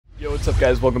Yo, what's up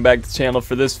guys, welcome back to the channel.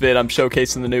 For this vid, I'm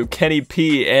showcasing the new Kenny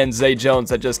P and Zay Jones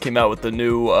that just came out with the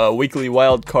new weekly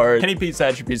wild card. Kenny P's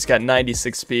attributes got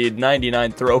 96 speed,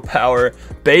 99 throw power,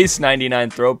 base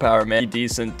 99 throw power, man.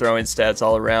 Decent throwing stats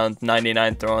all around,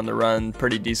 99 throw on the run,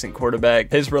 pretty decent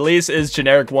quarterback. His release is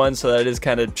generic 1, so that is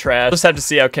kind of trash. Just have to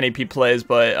see how Kenny P plays,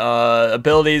 but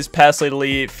abilities, pass lead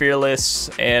elite,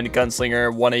 fearless, and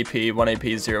gunslinger, 1 AP, 1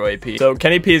 AP, 0 AP. So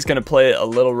Kenny P is going to play a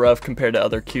little rough compared to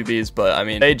other QBs, but I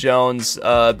mean, Zay Jones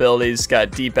abilities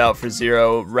got deep out for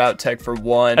 0, route tech for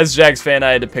 1. As a Jags fan,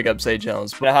 I had to pick up Zay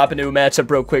Jones. I'm gonna hop into a matchup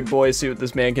real quick, boys, see what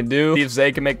this man can do. See if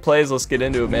Zay can make plays. Let's get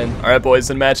into it, man. All right, boys,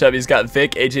 in the matchup, he's got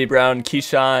Vic, AJ Brown,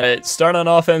 Keyshawn. Right, start on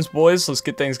offense, boys. Let's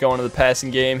get things going to the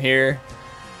passing game here.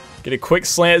 Get a quick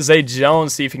slant, Zay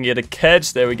Jones, see if he can get a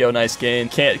catch. There we go, nice gain.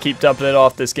 Can't keep dumping it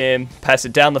off this game. Pass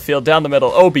it down the field, down the middle.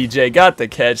 OBJ got the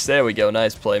catch. There we go,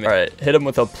 nice play, man. All right, hit him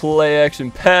with a play action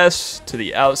pass to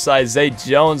the outside. Zay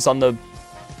Jones on the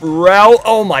route.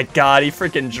 Oh my god, he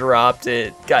freaking dropped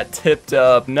it. Got tipped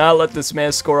up. Not let this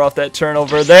man score off that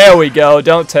turnover. There we go.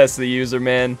 Don't test the user,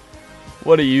 man.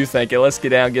 What are you thinking? Let's get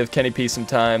down, give Kenny P some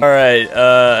time. All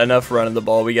right, enough running the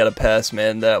ball. We got to pass,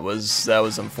 man. That was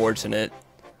unfortunate.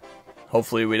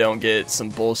 Hopefully we don't get some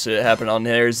bullshit happen on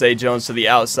here. Zay Jones to the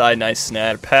outside. Nice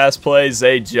snap. Pass play.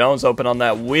 Zay Jones open on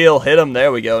that wheel. Hit him.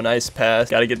 There we go. Nice pass.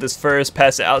 Got to get this first.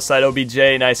 Pass it outside OBJ.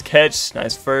 Nice catch.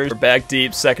 Nice first. We're back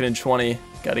deep. 2nd and 20.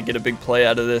 Got to get a big play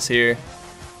out of this here.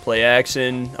 Play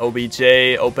action. OBJ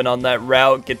open on that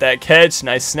route. Get that catch.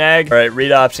 Nice snag. All right,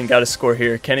 read option. Got to score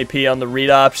here. Kenny P on the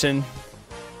read option.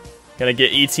 Gonna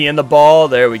get ET in the ball.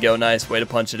 There we go. Nice way to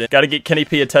punch it in. Got to get Kenny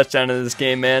P a touchdown in this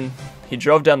game, man. He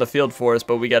drove down the field for us,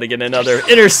 but we got to get another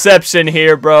interception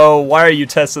here, bro. Why are you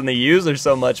testing the user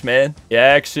so much, man? The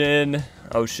action.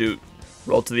 Oh, shoot.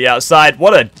 Roll to the outside.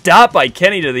 What a dot by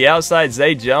Kenny to the outside.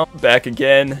 Zay Jones. Back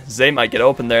again. Zay might get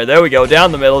open there. There we go.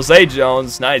 Down the middle. Zay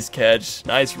Jones. Nice catch.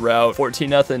 Nice route.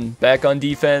 14-0. Back on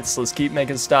defense. Let's keep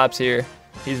making stops here.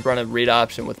 He's running read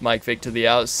option with Mike Vick to the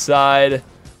outside.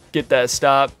 Get that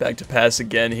stop. Back to pass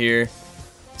again here.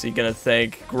 What's he going to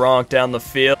think? Gronk down the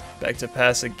field. Back to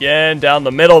pass again. Down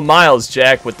the middle. Miles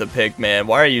Jack with the pick, man.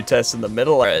 Why are you testing the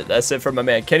middle? All right, that's it for my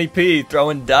man. Kenny P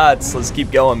throwing dots. Let's keep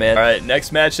going, man. All right,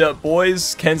 next matchup,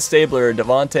 boys. Ken Stabler,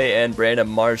 Devontae, and Brandon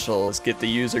Marshall. Let's get the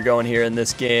user going here in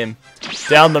this game.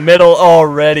 Down the middle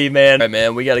already, man. All right,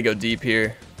 man, we got to go deep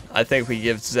here. I think we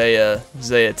give Zay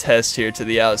a test here to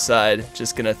the outside.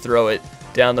 Just going to throw it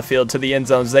down the field to the end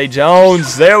zone. Zay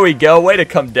Jones. There we go. Way to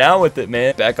come down with it,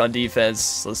 man. Back on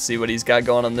defense. Let's see what he's got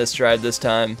going on this drive this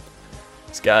time.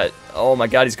 He's got, oh my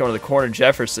god, he's going to the corner.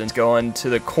 Jefferson's going to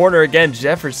the corner again.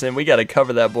 Jefferson, we got to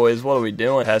cover that, boys. What are we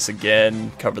doing? Pass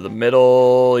again. Cover the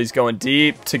middle. He's going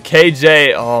deep to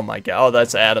KJ. Oh my god. Oh,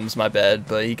 that's Adams. My bad.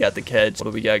 But he got the catch. What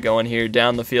do we got going here?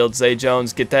 Down the field. Zay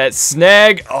Jones. Get that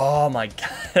snag. Oh my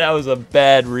god. That was a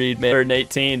bad read, man. 3rd and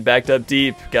 18. Backed up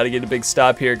deep. Got to get a big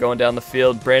stop here. Going down the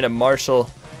field. Brandon Marshall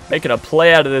making a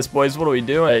play out of this, boys. What are we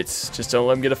doing? Right, just don't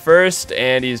let him get a first.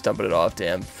 And he's dumping it off.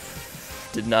 Damn.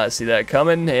 Did not see that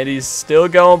coming, and he's still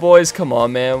going, boys. Come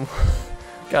on, man.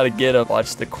 Gotta get him.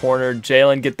 Watch the corner.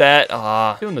 Jalen, get that.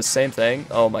 Doing the same thing.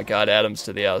 Oh, my God. Adams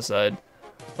to the outside.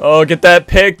 Oh, get that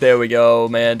pick. There we go,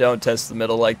 man. Don't test the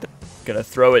middle like that. Gonna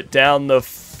throw it down the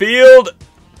field.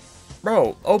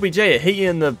 Bro, OBJ, it hit you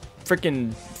in the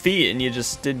freaking feet, and you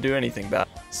just didn't do anything about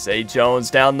it. Zay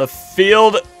Jones down the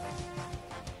field.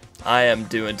 I am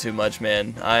doing too much,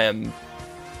 man.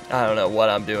 I don't know what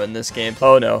I'm doing this game.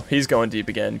 Oh no, he's going deep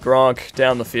again. Gronk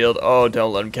down the field. Oh,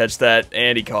 don't let him catch that.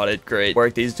 And he caught it. Great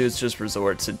work. These dudes just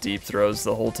resort to deep throws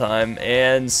the whole time.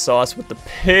 And Sauce with the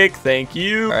pick. Thank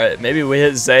you. All right, maybe we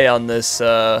hit Zay on this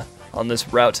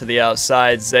route to the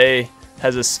outside. Zay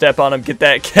has a step on him. Get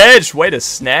that catch. Way to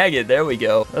snag it. There we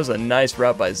go. That was a nice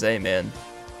route by Zay, man.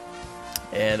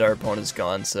 And our opponent's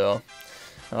gone, so...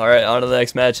 Alright, on to the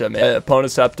next matchup, man.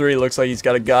 Opponent's top 3. Looks like he's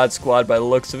got a god squad by the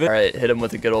looks of it. Alright, hit him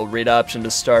with a good old read option to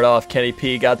start off. Kenny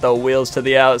P got the wheels to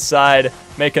the outside.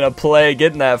 Making a play,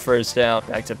 getting that first down.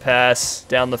 Back to pass.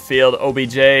 Down the field.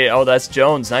 OBJ. Oh, that's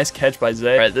Jones. Nice catch by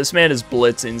Zay. Alright, this man is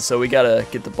blitzing, so we gotta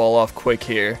get the ball off quick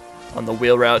here. On the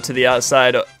wheel route to the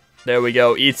outside. There we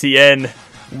go. ETN.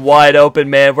 Wide open,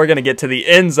 man. We're gonna get to the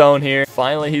end zone here.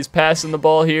 Finally, he's passing the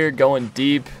ball here. Going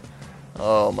deep.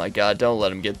 Oh my god, don't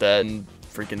let him get that and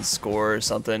freaking score or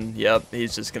something. Yep,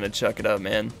 he's just gonna chuck it up,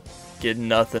 man. Get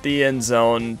nothing. The end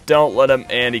zone. Don't let him.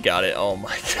 And he got it. Oh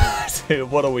my god,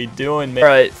 dude, what are we doing, man?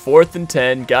 Alright, 4th and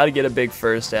 10. Gotta get a big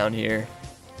first down here.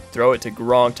 Throw it to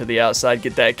Gronk to the outside.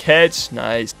 Get that catch.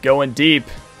 Nice. Going deep.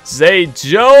 Zay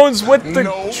Jones with the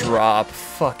drop.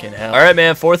 Fucking hell. All right,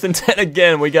 man. 4th and 10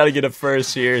 again. We got to get a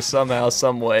first here somehow,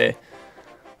 some way.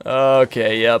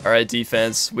 Okay, yep. All right,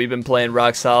 defense. We've been playing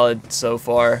rock solid so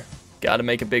far. Got to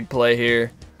make a big play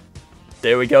here.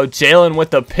 There we go. Jalen with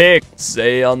the pick.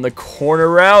 Zay on the corner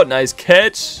route. Nice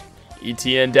catch.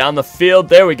 ETN down the field.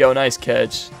 There we go. Nice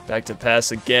catch. Back to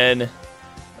pass again.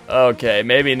 Okay,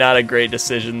 maybe not a great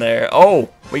decision there. Oh,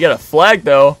 we got a flag,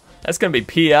 though. That's going to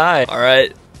be PI. All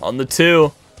right, on the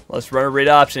 2. Let's run a read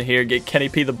option here. Get Kenny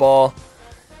P the ball.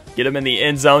 Get him in the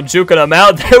end zone. Juking him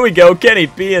out. There we go. Kenny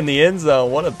P in the end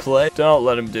zone. What a play. Don't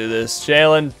let him do this.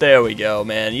 Jalen, there we go,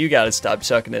 man. You got to stop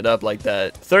chucking it up like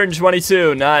that. 3rd and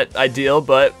 22. Not ideal,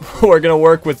 but we're going to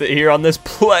work with it here on this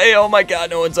play. Oh, my God.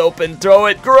 No one's open. Throw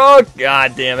it. Gronk.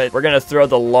 God damn it. We're going to throw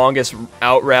the longest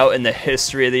out route in the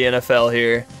history of the NFL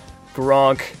here.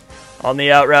 Gronk on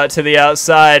the out route to the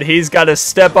outside. He's got to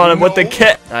step on him with the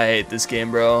catch. I hate this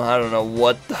game, bro. I don't know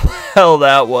what the hell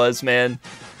that was, man.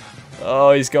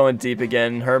 Oh, he's going deep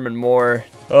again. Herman Moore.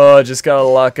 Oh, just got to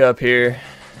lock up here.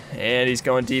 And he's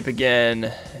going deep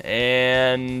again.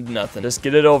 And nothing. Just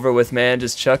get it over with, man.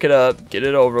 Just chuck it up. Get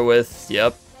it over with.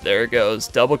 Yep. There it goes.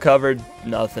 Double covered.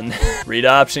 Nothing. Read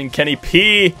option. Kenny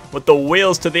P with the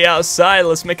wheels to the outside.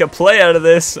 Let's make a play out of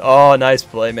this. Oh, nice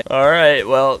play, man. All right.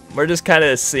 Well, we're just kind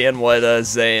of seeing what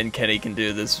Zay and Kenny can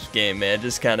do this game, man.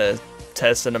 Just kind of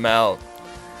testing them out.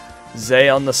 Zay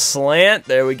on the slant.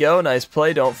 There we go. Nice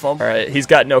play. Don't fumble. All right. He's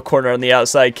got no corner on the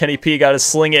outside. Kenny P got to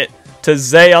sling it to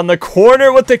Zay on the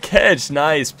corner with the catch.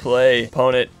 Nice play.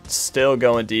 Opponent still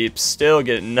going deep. Still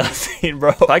getting nothing, bro.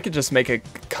 If I could just make a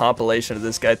compilation of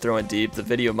this guy throwing deep, the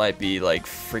video might be like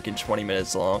freaking 20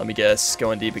 minutes long. Let me guess.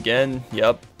 Going deep again.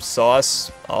 Yep.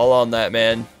 Sauce. All on that,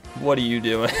 man. What are you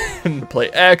doing? Play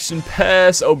action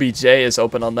pass. OBJ is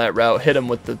open on that route. Hit him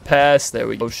with the pass. There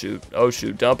we go. Oh, shoot. Oh,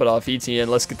 shoot. Dump it off ETN.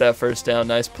 Let's get that first down.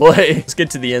 Nice play. Let's get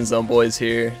to the end zone, boys,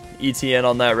 here. ETN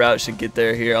on that route should get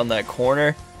there here on that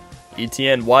corner.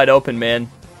 ETN wide open,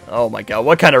 man. Oh, my God.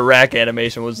 What kind of rack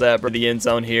animation was that for the end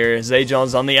zone here? Zay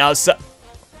Jones on the outside.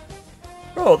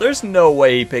 Bro, there's no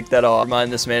way he picked that off.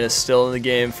 Mind, this man is still in the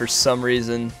game for some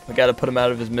reason. We got to put him out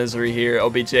of his misery here.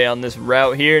 OBJ on this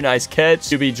route here. Nice catch.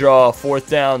 QB draw. 4th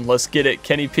down. Let's get it.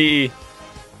 Kenny P.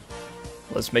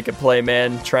 Let's make a play,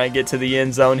 man. Try and get to the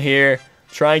end zone here.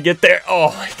 Try and get there. Oh,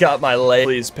 I got my leg.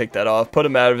 Please pick that off. Put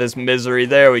him out of his misery.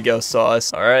 There we go,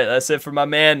 Sauce. All right, that's it for my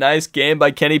man. Nice game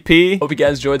by Kenny P. Hope you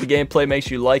guys enjoyed the gameplay. Make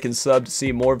sure you like and sub to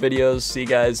see more videos. See you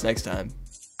guys next time.